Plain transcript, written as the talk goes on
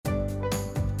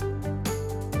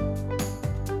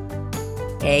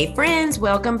Hey friends,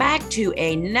 welcome back to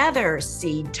another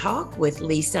Seed Talk with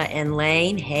Lisa and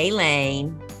Lane. Hey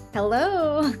Lane.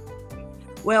 Hello.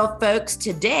 Well, folks,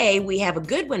 today we have a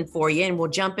good one for you and we'll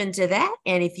jump into that.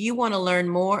 And if you want to learn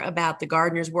more about the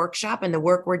Gardener's Workshop and the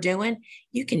work we're doing,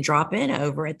 you can drop in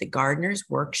over at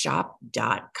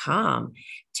thegardenersworkshop.com.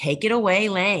 Take it away,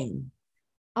 Lane.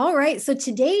 All right. So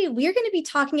today we're going to be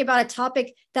talking about a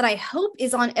topic that I hope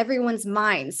is on everyone's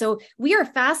mind. So we are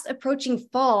fast approaching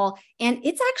fall, and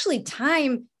it's actually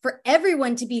time for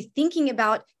everyone to be thinking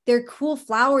about their cool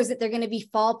flowers that they're going to be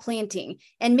fall planting.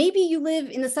 And maybe you live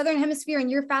in the Southern Hemisphere and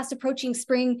you're fast approaching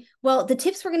spring. Well, the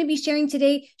tips we're going to be sharing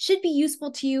today should be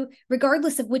useful to you,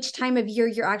 regardless of which time of year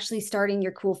you're actually starting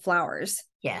your cool flowers.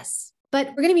 Yes. But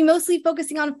we're going to be mostly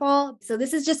focusing on fall. So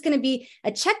this is just going to be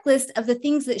a checklist of the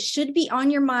things that should be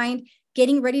on your mind,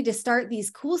 getting ready to start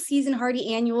these cool season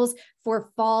hardy annuals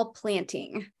for fall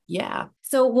planting. Yeah.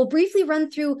 So we'll briefly run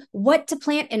through what to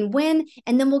plant and when,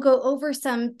 and then we'll go over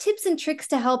some tips and tricks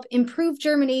to help improve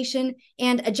germination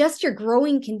and adjust your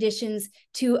growing conditions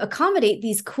to accommodate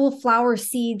these cool flower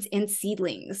seeds and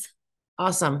seedlings.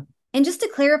 Awesome. And just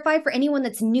to clarify for anyone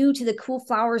that's new to the cool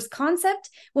flowers concept,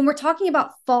 when we're talking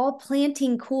about fall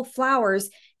planting cool flowers,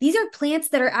 these are plants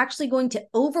that are actually going to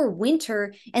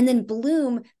overwinter and then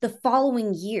bloom the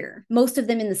following year, most of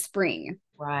them in the spring.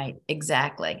 Right,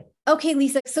 exactly. Okay,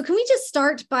 Lisa, so can we just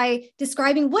start by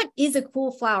describing what is a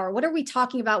cool flower? What are we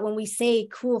talking about when we say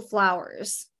cool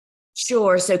flowers?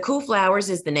 Sure. So Cool Flowers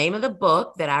is the name of the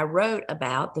book that I wrote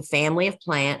about the family of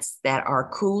plants that are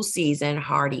cool season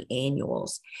hardy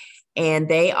annuals. And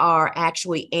they are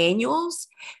actually annuals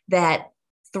that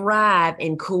thrive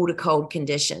in cool to cold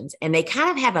conditions. And they kind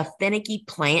of have a finicky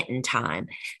planting time.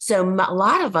 So a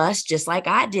lot of us, just like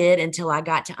I did until I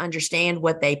got to understand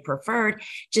what they preferred,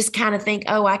 just kind of think,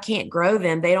 oh, I can't grow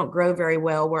them. They don't grow very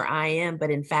well where I am. But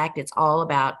in fact, it's all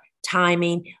about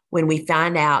timing. When we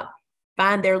find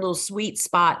their little sweet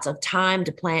spots of time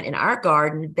to plant in our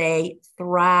garden, they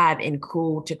thrive in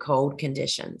cool to cold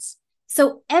conditions.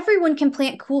 So everyone can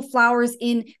plant cool flowers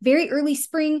in very early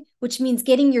spring, which means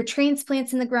getting your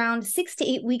transplants in the ground 6 to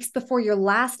 8 weeks before your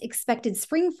last expected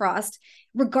spring frost,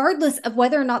 regardless of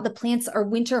whether or not the plants are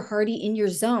winter hardy in your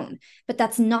zone. But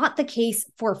that's not the case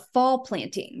for fall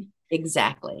planting.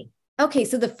 Exactly. Okay,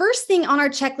 so the first thing on our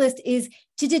checklist is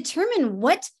to determine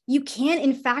what you can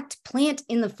in fact plant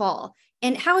in the fall.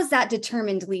 And how is that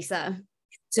determined, Lisa?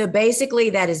 So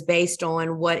basically, that is based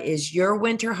on what is your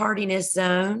winter hardiness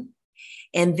zone.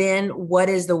 And then what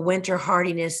is the winter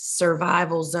hardiness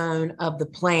survival zone of the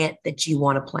plant that you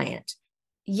want to plant?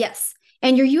 Yes.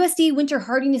 And your USDA winter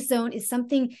hardiness zone is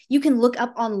something you can look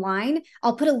up online.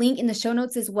 I'll put a link in the show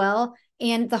notes as well.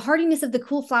 And the hardiness of the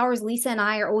cool flowers Lisa and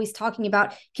I are always talking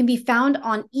about can be found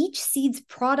on each seed's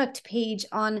product page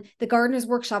on the Gardener's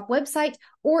Workshop website.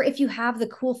 Or if you have the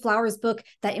Cool Flowers book,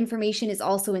 that information is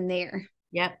also in there.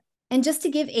 Yep. And just to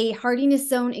give a hardiness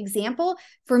zone example,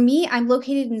 for me, I'm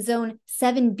located in zone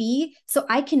 7B, so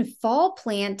I can fall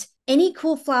plant any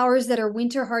cool flowers that are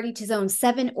winter hardy to zone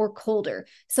 7 or colder.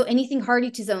 So anything hardy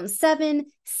to zone 7,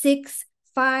 6,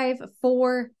 5,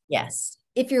 4. Yes.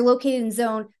 If you're located in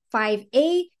zone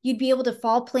 5A, you'd be able to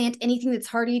fall plant anything that's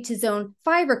hardy to zone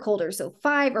 5 or colder. So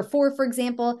 5 or 4, for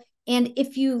example. And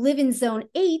if you live in zone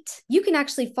 8, you can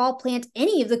actually fall plant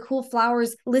any of the cool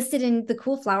flowers listed in the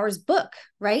Cool Flowers book,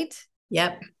 right?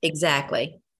 Yep,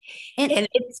 exactly. And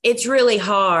it's really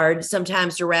hard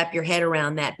sometimes to wrap your head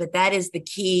around that, but that is the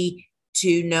key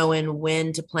to knowing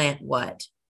when to plant what.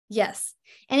 Yes.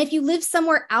 And if you live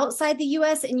somewhere outside the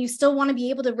US and you still want to be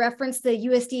able to reference the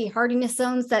USDA hardiness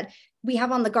zones that we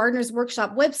have on the Gardener's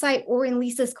Workshop website or in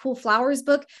Lisa's Cool Flowers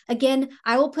book, again,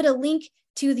 I will put a link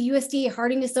to the USDA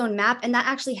hardiness zone map, and that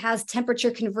actually has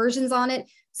temperature conversions on it.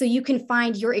 So you can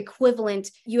find your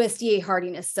equivalent USDA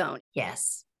hardiness zone.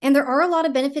 Yes. And there are a lot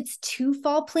of benefits to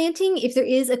fall planting. If there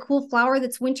is a cool flower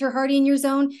that's winter hardy in your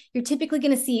zone, you're typically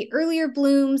going to see earlier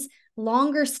blooms,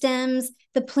 longer stems.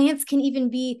 The plants can even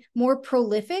be more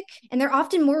prolific, and they're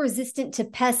often more resistant to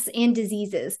pests and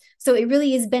diseases. So it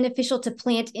really is beneficial to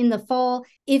plant in the fall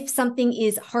if something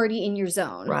is hardy in your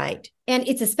zone. Right. And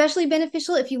it's especially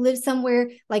beneficial if you live somewhere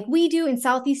like we do in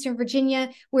southeastern Virginia,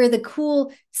 where the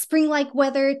cool spring-like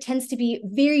weather tends to be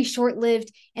very short-lived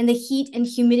and the heat and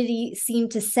humidity seem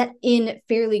to set in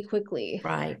fairly quickly.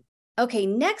 Right. Okay,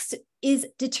 next is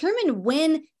determine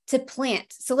when to plant.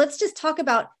 So let's just talk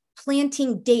about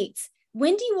planting dates.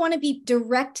 When do you want to be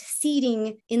direct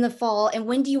seeding in the fall, and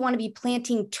when do you want to be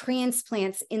planting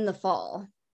transplants in the fall?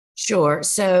 Sure.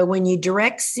 So when you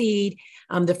direct seed,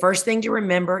 the first thing to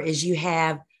remember is you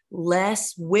have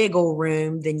less wiggle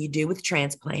room than you do with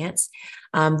transplants.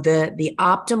 The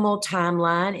optimal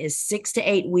timeline is 6 to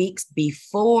 8 weeks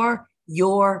before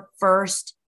your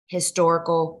first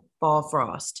historical fall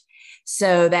frost.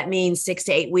 So that means 6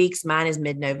 to 8 weeks. Mine is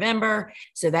mid-November.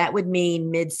 So that would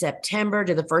mean mid-September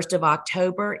to the 1st of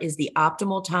October is the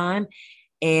optimal time.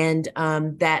 And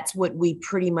that's what we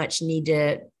pretty much need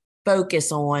to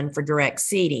focus on for direct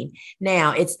seeding.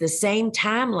 Now, it's the same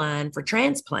timeline for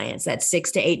transplants. That's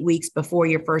 6 to 8 weeks before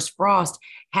your first frost.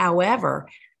 However,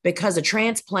 because a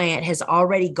transplant has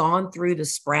already gone through the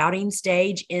sprouting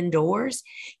stage indoors,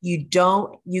 you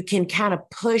can kind of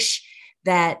push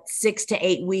that 6 to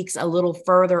 8 weeks a little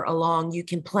further along. You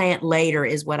can plant later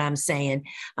is what I'm saying.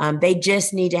 They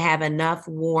just need to have enough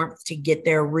warmth to get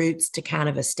their roots to kind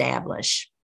of establish.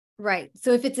 Right.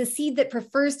 So if it's a seed that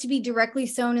prefers to be directly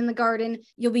sown in the garden,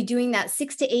 you'll be doing that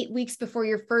 6 to 8 weeks before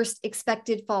your first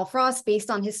expected fall frost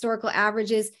based on historical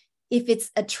averages. If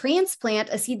it's a transplant,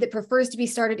 a seed that prefers to be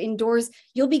started indoors,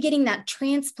 you'll be getting that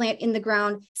transplant in the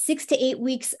ground 6 to 8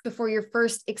 weeks before your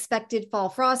first expected fall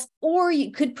frost, or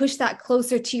you could push that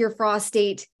closer to your frost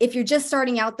date. If you're just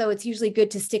starting out, though, it's usually good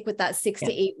to stick with that 6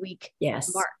 to 8 week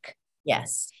mark.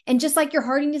 Yes. And just like your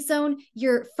hardiness zone,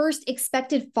 your first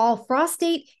expected fall frost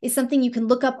date is something you can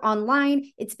look up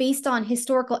online. It's based on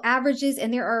historical averages,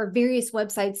 and there are various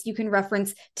websites you can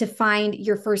reference to find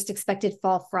your first expected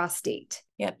fall frost date.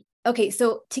 Yep. Okay,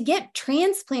 so to get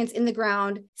transplants in the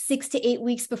ground 6 to 8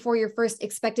 weeks before your first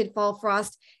expected fall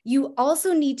frost, you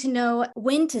also need to know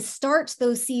when to start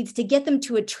those seeds to get them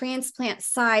to a transplant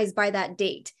size by that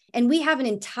date. And we have an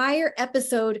entire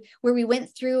episode where we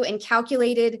went through and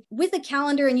calculated with a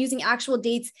calendar and using actual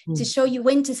dates to show you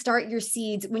when to start your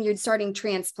seeds when you're starting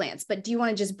transplants. But do you want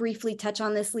to just briefly touch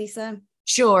on this, Lisa?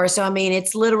 Sure. So, I mean,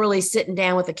 it's literally sitting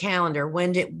down with a calendar.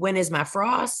 When is my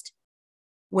frost?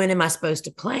 When am I supposed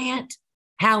to plant?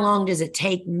 How long does it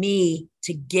take me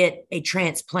to get a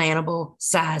transplantable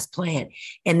size plant?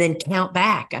 And then count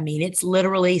back. I mean, it's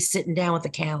literally sitting down with a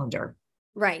calendar.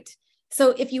 Right.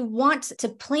 So if you want to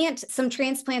plant some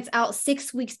transplants out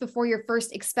 6 weeks before your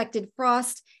first expected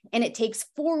frost, and it takes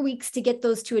 4 weeks to get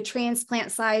those to a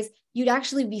transplant size, you'd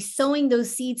actually be sowing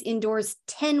those seeds indoors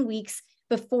 10 weeks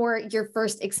before your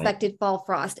first expected fall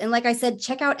frost. And like I said,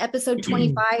 check out episode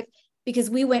 25 because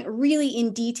we went really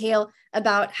in detail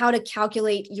about how to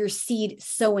calculate your seed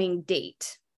sowing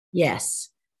date. Yes.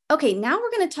 Okay, now we're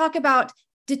going to talk about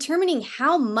determining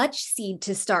how much seed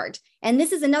to start. And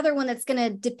this is another one that's going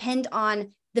to depend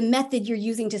on the method you're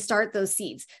using to start those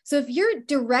seeds. So if you're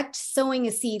direct sowing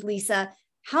a seed, Lisa,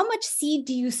 how much seed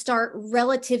do you start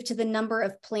relative to the number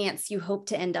of plants you hope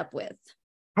to end up with?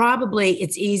 Probably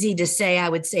it's easy to say, I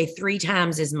would say 3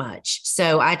 times as much.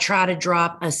 So I try to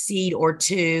drop a seed or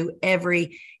 2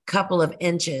 every couple of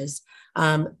inches,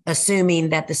 assuming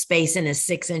that the spacing is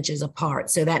 6 inches apart.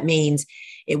 So that means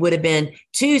it would have been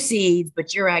 2 seeds,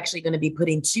 but you're actually going to be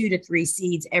putting 2 to 3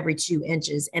 seeds every 2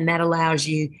 inches. And that allows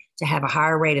you to have a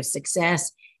higher rate of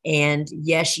success. And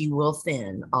yes, you will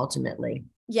thin ultimately.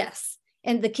 Yes.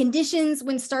 And the conditions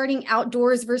when starting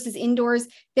outdoors versus indoors,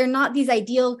 they're not these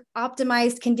ideal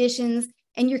optimized conditions.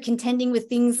 And you're contending with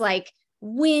things like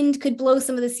wind could blow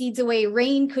some of the seeds away,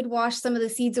 rain could wash some of the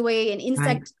seeds away, an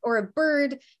insect or a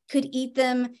bird could eat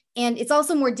them. And it's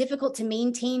also more difficult to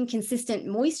maintain consistent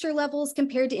moisture levels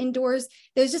compared to indoors.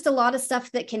 There's just a lot of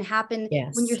stuff that can happen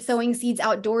when you're sowing seeds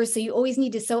outdoors. So you always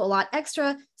need to sow a lot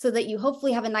extra so that you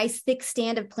hopefully have a nice thick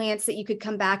stand of plants that you could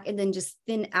come back and then just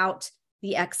thin out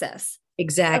the excess.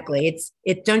 Exactly.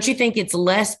 Don't you think it's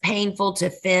less painful to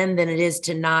thin than it is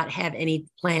to not have any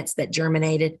plants that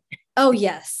germinated? Oh,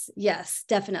 yes. Yes,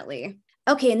 definitely.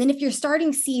 Okay. And then if you're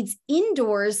starting seeds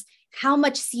indoors, how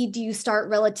much seed do you start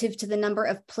relative to the number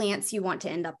of plants you want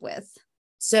to end up with?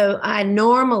 So I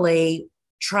normally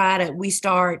we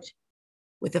start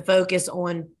with a focus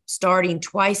on starting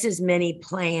twice as many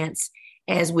plants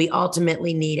as we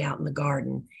ultimately need out in the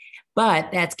garden.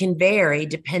 But that can vary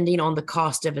depending on the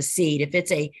cost of a seed. If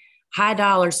it's a high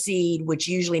dollar seed, which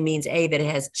usually means that it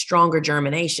has stronger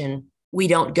germination, we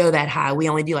don't go that high. We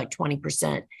only do like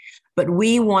 20%. But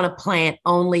we want to plant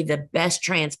only the best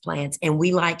transplants. And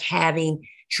we like having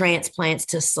transplants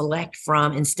to select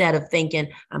from instead of thinking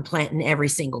I'm planting every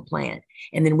single plant.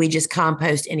 And then we just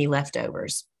compost any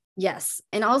leftovers. Yes.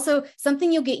 And also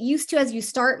something you'll get used to as you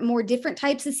start more different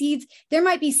types of seeds. There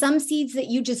might be some seeds that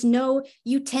you just know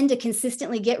you tend to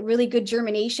consistently get really good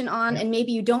germination on, and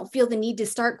maybe you don't feel the need to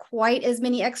start quite as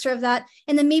many extra of that.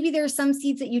 And then maybe there are some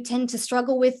seeds that you tend to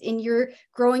struggle with in your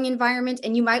growing environment,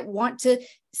 and you might want to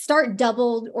start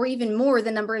double or even more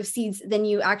the number of seeds than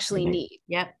you actually need.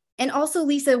 Yep. And also,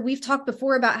 Lisa, we've talked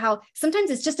before about how sometimes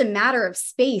it's just a matter of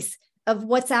space of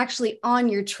what's actually on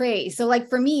your tray. So like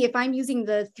for me, if I'm using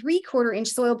the 3/4 inch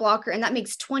soil blocker and that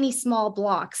makes 20 small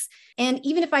blocks, and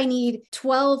even if I need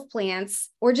 12 plants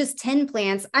or just 10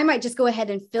 plants, I might just go ahead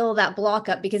and fill that block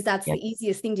up because that's the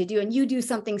easiest thing to do. And you do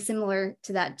something similar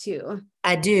to that too.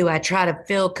 I do. I try to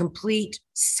fill complete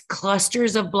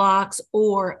clusters of blocks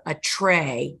or a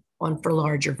tray on for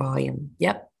larger volume.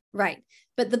 Yep. Right.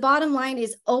 But the bottom line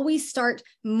is always start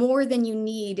more than you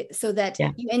need so that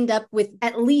you end up with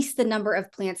at least the number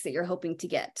of plants that you're hoping to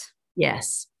get.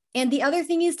 Yes. And the other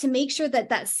thing is to make sure that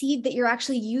that seed that you're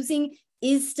actually using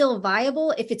is still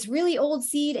viable. If it's really old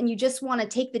seed and you just want to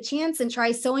take the chance and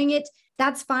try sowing it,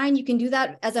 that's fine. You can do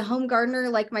that as a home gardener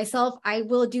like myself. I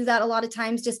will do that a lot of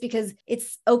times just because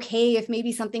it's okay if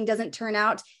maybe something doesn't turn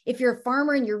out. If you're a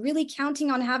farmer and you're really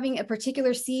counting on having a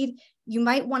particular seed, you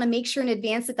might want to make sure in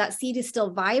advance that that seed is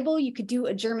still viable. You could do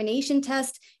a germination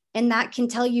test, and that can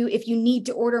tell you if you need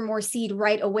to order more seed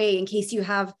right away in case you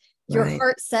have your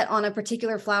heart set on a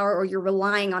particular flower or you're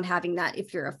relying on having that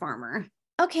if you're a farmer.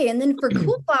 Okay, and then for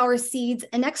cool flower seeds,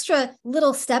 an extra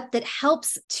little step that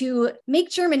helps to make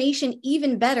germination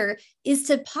even better is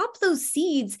to pop those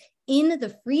seeds in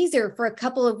the freezer for a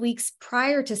couple of weeks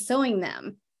prior to sowing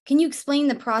them. Can you explain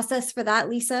the process for that,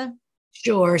 Lisa?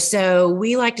 Sure. So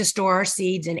we like to store our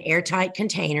seeds in airtight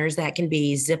containers. That can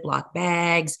be Ziploc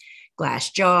bags, glass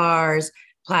jars,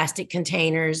 plastic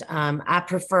containers. I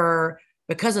prefer,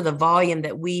 because of the volume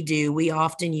that we do, we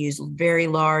often use very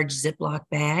large Ziploc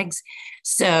bags.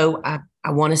 So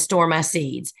I want to store my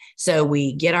seeds. So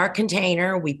we get our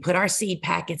container, we put our seed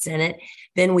packets in it.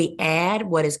 Then we add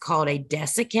what is called a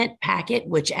desiccant packet,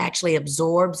 which actually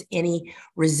absorbs any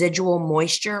residual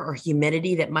moisture or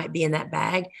humidity that might be in that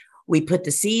bag. We put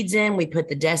the seeds in, we put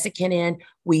the desiccant in,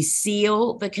 we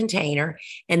seal the container,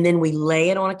 and then we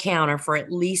lay it on a counter for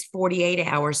at least 48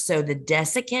 hours so the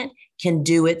desiccant can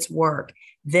do its work.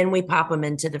 Then we pop them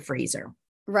into the freezer.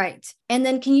 Right. And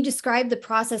then can you describe the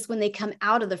process when they come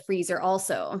out of the freezer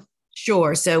also?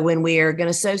 Sure. So when we are going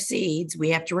to sow seeds,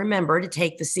 we have to remember to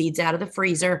take the seeds out of the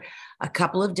freezer a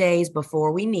couple of days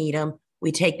before we need them.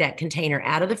 We take that container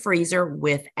out of the freezer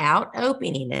without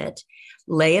opening it,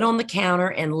 lay it on the counter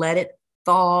and let it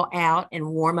thaw out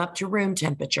and warm up to room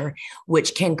temperature,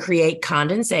 which can create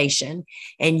condensation.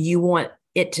 And you want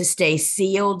it to stay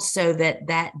sealed so that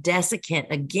that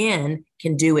desiccant again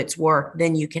can do its work.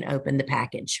 Then you can open the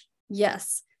package.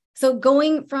 Yes. So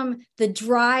going from the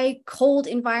dry, cold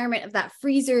environment of that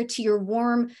freezer to your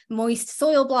warm, moist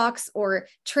soil blocks or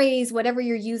trays, whatever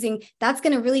you're using, that's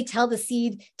going to really tell the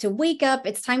seed to wake up.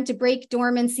 It's time to break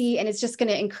dormancy, and it's just going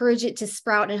to encourage it to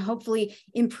sprout and hopefully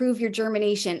improve your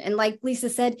germination. And like Lisa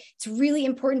said, it's really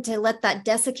important to let that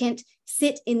desiccant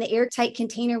sit in the airtight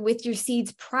container with your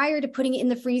seeds prior to putting it in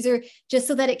the freezer, just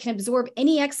so that it can absorb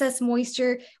any excess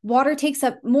moisture. Water takes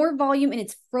up more volume in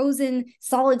its frozen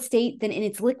solid state than in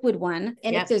its liquid one.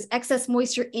 And if there's excess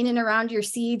moisture in and around your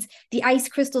seeds, the ice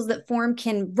crystals that form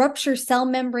can rupture cell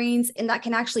membranes, and that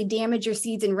can actually damage your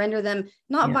seeds and render them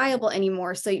not viable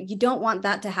anymore. So you don't want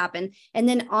that to happen. And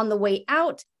then on the way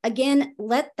out, again,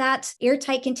 let that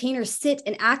airtight container sit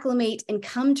and acclimate and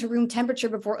come to room temperature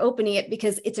before opening it,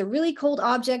 because it's a really cold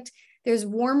object. There's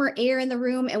warmer air in the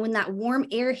room. And when that warm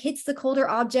air hits the colder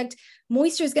object,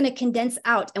 moisture is going to condense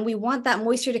out. And we want that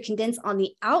moisture to condense on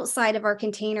the outside of our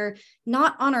container,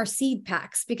 not on our seed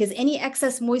packs, because any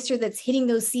excess moisture that's hitting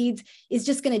those seeds is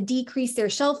just going to decrease their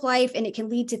shelf life. And it can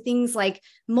lead to things like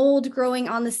mold growing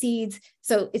on the seeds.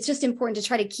 So it's just important to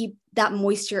try to keep that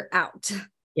moisture out.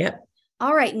 Yep.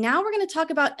 All right, now we're going to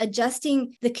talk about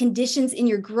adjusting the conditions in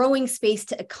your growing space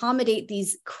to accommodate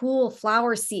these cool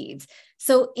flower seeds.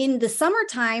 So in the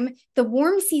summertime, the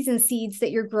warm season seeds that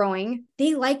you're growing,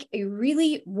 they like a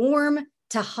really warm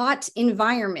to hot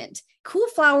environment. Cool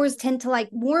flowers tend to like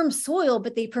warm soil,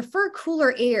 but they prefer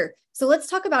cooler air. So let's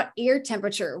talk about air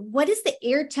temperature. What is the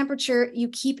air temperature you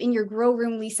keep in your grow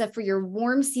room, Lisa, for your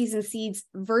warm season seeds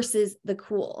versus the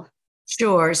cool?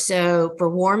 Sure. So for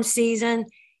warm season,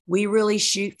 we really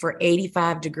shoot for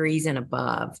 85 degrees and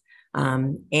above.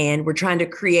 And we're trying to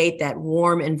create that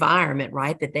warm environment,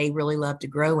 right, that they really love to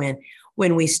grow in.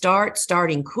 When we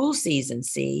starting cool season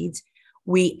seeds,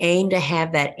 we aim to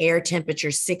have that air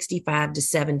temperature 65 to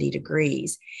 70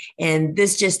 degrees. And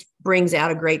this just brings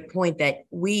out a great point that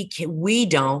we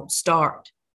don't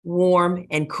start warm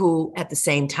and cool at the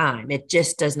same time. It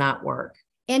just does not work.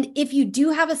 And if you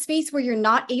do have a space where you're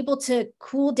not able to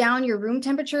cool down your room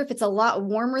temperature, if it's a lot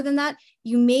warmer than that,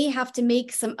 you may have to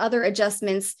make some other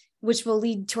adjustments, which will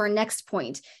lead to our next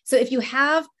point. So if you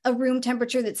have a room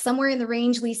temperature that's somewhere in the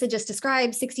range Lisa just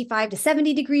described, 65 to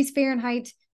 70 degrees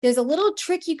Fahrenheit, there's a little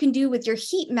trick you can do with your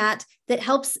heat mat that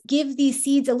helps give these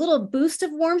seeds a little boost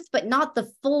of warmth, but not the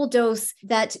full dose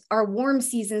that our warm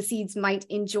season seeds might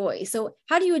enjoy. So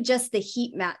how do you adjust the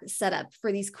heat mat setup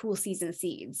for these cool season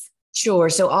seeds? Sure.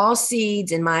 So all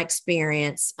seeds, in my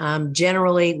experience,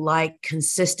 generally like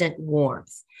consistent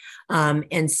warmth.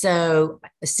 And so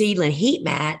seedling heat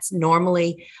mats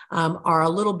normally are a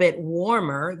little bit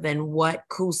warmer than what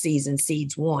cool season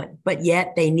seeds want, but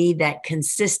yet they need that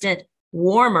consistent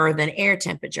warmer than air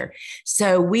temperature.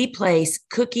 So we place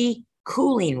cookie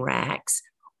cooling racks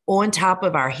on top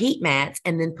of our heat mats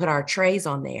and then put our trays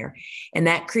on there. And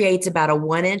that creates about a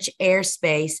 1-inch air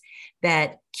space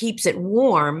that keeps it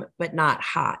warm, but not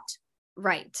hot.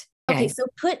 Right. Okay. So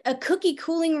put a cookie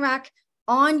cooling rack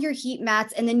on your heat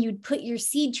mats, and then you'd put your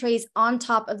seed trays on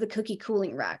top of the cookie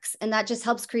cooling racks. And that just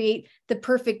helps create the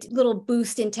perfect little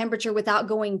boost in temperature without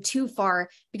going too far,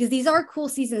 because these are cool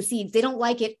season seeds. They don't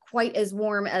like it quite as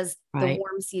warm as the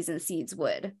warm season seeds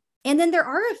would. And then there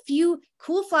are a few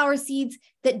cool flower seeds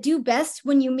that do best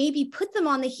when you maybe put them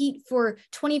on the heat for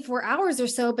 24 hours or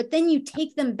so, but then you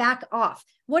take them back off.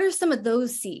 What are some of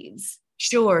those seeds?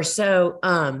 Sure. So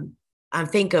I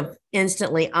think of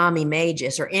instantly Ami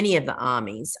Magus or any of the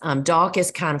Amis.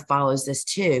 Daucus kind of follows this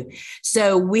too.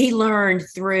 So we learned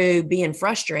through being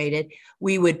frustrated,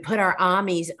 we would put our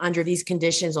Amis under these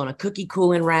conditions on a cookie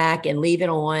cooling rack and leave it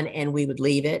on, and we would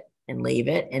leave it. And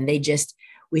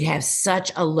we'd have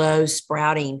such a low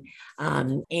sprouting,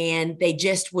 and they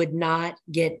just would not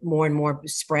get more and more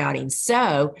sprouting.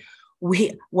 So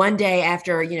one day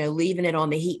after, leaving it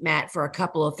on the heat mat for a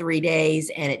couple of 3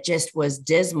 days, and it just was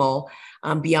dismal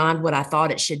beyond what I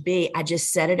thought it should be, I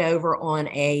just set it over on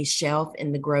a shelf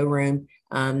in the grow room,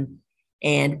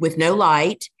 and with no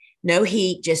light, no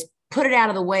heat, just put it out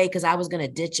of the way because I was going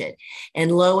to ditch it.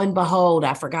 And lo and behold,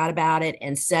 I forgot about it.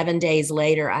 And 7 days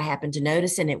later, I happened to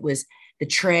notice, and the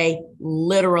tray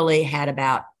literally had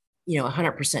about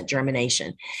 100%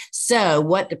 germination. So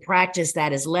what the practice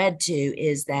that has led to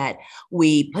is that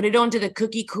we put it onto the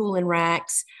cookie cooling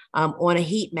racks on a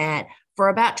heat mat for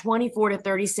about 24 to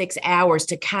 36 hours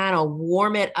to kind of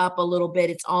warm it up a little bit.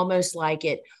 It's almost like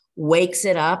it wakes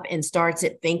it up and starts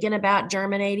it thinking about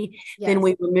germinating. Yes. Then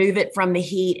we remove it from the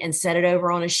heat and set it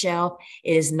over on a shelf.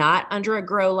 It is not under a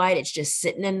grow light. It's just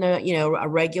sitting in a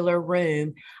regular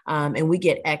room, and we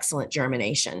get excellent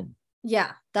germination.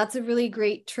 Yeah, that's a really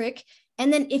great trick.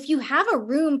 And then if you have a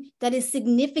room that is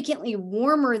significantly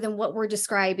warmer than what we're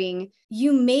describing,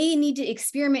 you may need to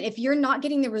experiment. If you're not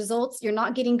getting the results, you're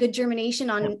not getting good germination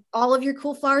on all of your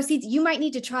cool flower seeds, you might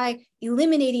need to try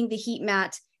eliminating the heat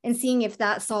mat and seeing if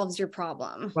that solves your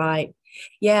problem. Right.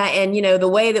 Yeah. And, the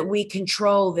way that we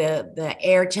control the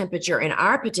air temperature in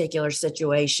our particular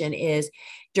situation is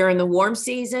during the warm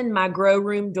season, my grow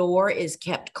room door is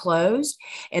kept closed.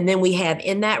 And then we have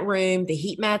in that room, the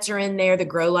heat mats are in there, the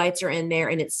grow lights are in there,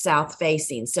 and it's south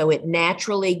facing. So it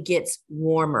naturally gets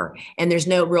warmer and there's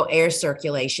no real air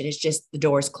circulation. It's just the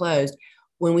door's closed.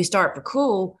 When we start for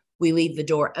cool, we leave the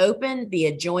door open. The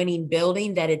adjoining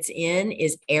building that it's in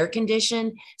is air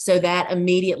conditioned. So that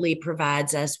immediately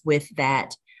provides us with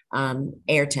that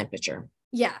air temperature.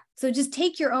 Yeah. So just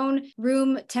take your own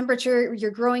room temperature,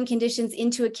 your growing conditions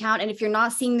into account. And if you're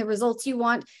not seeing the results you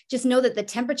want, just know that the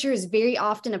temperature is very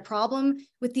often a problem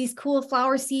with these cool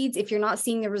flower seeds if you're not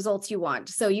seeing the results you want.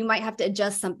 So you might have to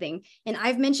adjust something. And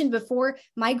I've mentioned before,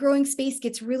 my growing space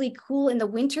gets really cool in the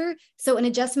winter. So an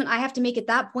adjustment I have to make at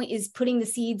that point is putting the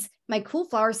seeds, my cool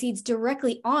flower seeds,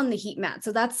 directly on the heat mat.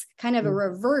 So that's kind of a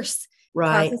reverse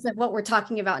process of what we're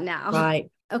talking about now. Right.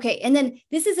 Okay. And then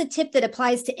this is a tip that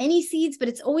applies to any seeds, but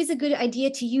it's always a good idea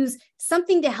to use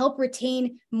something to help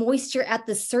retain moisture at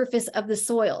the surface of the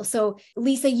soil. So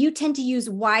Lisa, you tend to use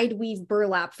wide weave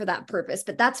burlap for that purpose,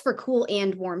 but that's for cool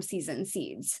and warm season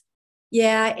seeds.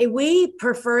 Yeah, we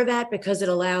prefer that because it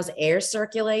allows air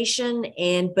circulation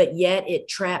but yet it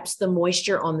traps the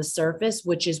moisture on the surface,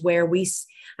 which is where we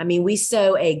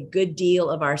sow a good deal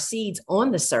of our seeds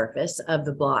on the surface of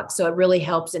the block. So it really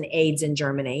helps and aids in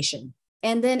germination.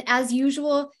 And then as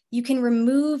usual, you can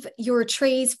remove your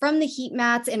trays from the heat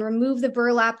mats and remove the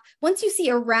burlap. Once you see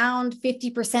around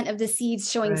 50% of the seeds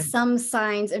showing some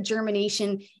signs of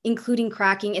germination, including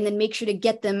cracking, and then make sure to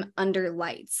get them under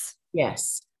lights.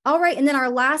 Yes. All right. And then our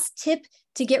last tip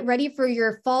to get ready for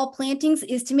your fall plantings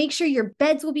is to make sure your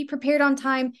beds will be prepared on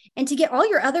time and to get all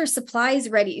your other supplies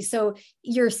ready. So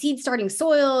your seed starting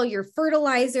soil, your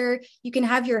fertilizer, you can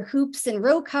have your hoops and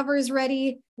row covers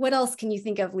ready. What else can you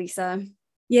think of, Lisa?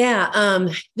 Yeah,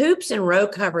 hoops and row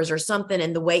covers are something,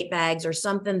 and the weight bags are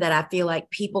something that I feel like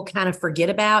people kind of forget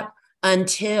about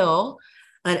until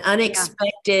an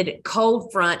unexpected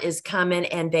cold front is coming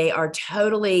and they are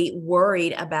totally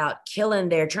worried about killing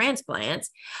their transplants,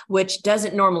 which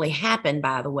doesn't normally happen,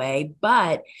 by the way.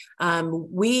 But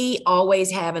we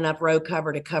always have enough row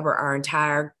cover to cover our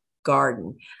entire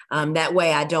garden. That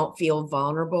way I don't feel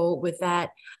vulnerable with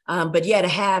that. But yeah, to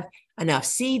have enough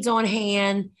seeds on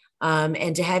hand,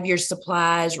 and to have your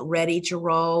supplies ready to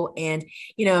roll. And,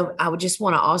 I would just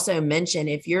want to also mention,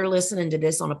 if you're listening to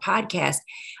this on a podcast,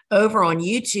 over on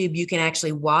YouTube, you can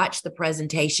actually watch the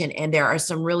presentation, and there are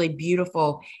some really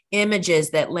beautiful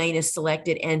images that Lane has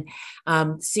selected. And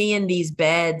seeing these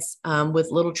beds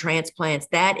with little transplants,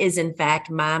 that is in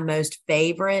fact my most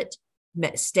favorite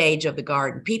stage of the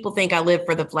garden. People think I live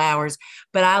for the flowers,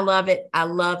 but I love it. I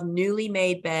love newly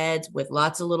made beds with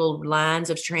lots of little lines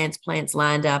of transplants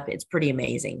lined up. It's pretty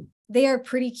amazing. They are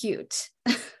pretty cute.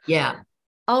 Yeah.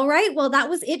 All right. Well, that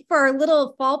was it for our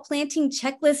little fall planting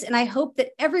checklist. And I hope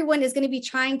that everyone is going to be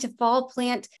trying to fall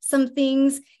plant some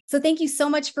things. So thank you so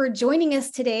much for joining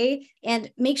us today. And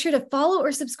make sure to follow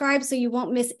or subscribe so you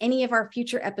won't miss any of our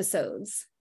future episodes.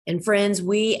 And friends,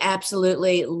 we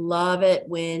absolutely love it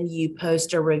when you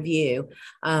post a review.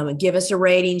 Give us a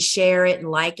rating, share it,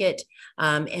 and like it.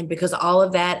 And because all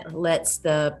of that lets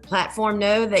the platform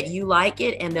know that you like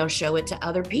it, and they'll show it to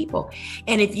other people.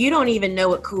 And if you don't even know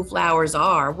what cool flowers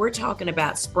are, we're talking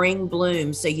about spring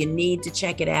bloom. So you need to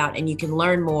check it out, and you can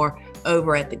learn more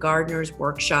over at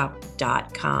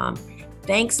thegardenersworkshop.com.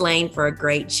 Thanks, Lane, for a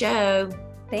great show.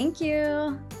 Thank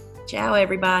you. Ciao,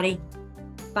 everybody.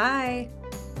 Bye.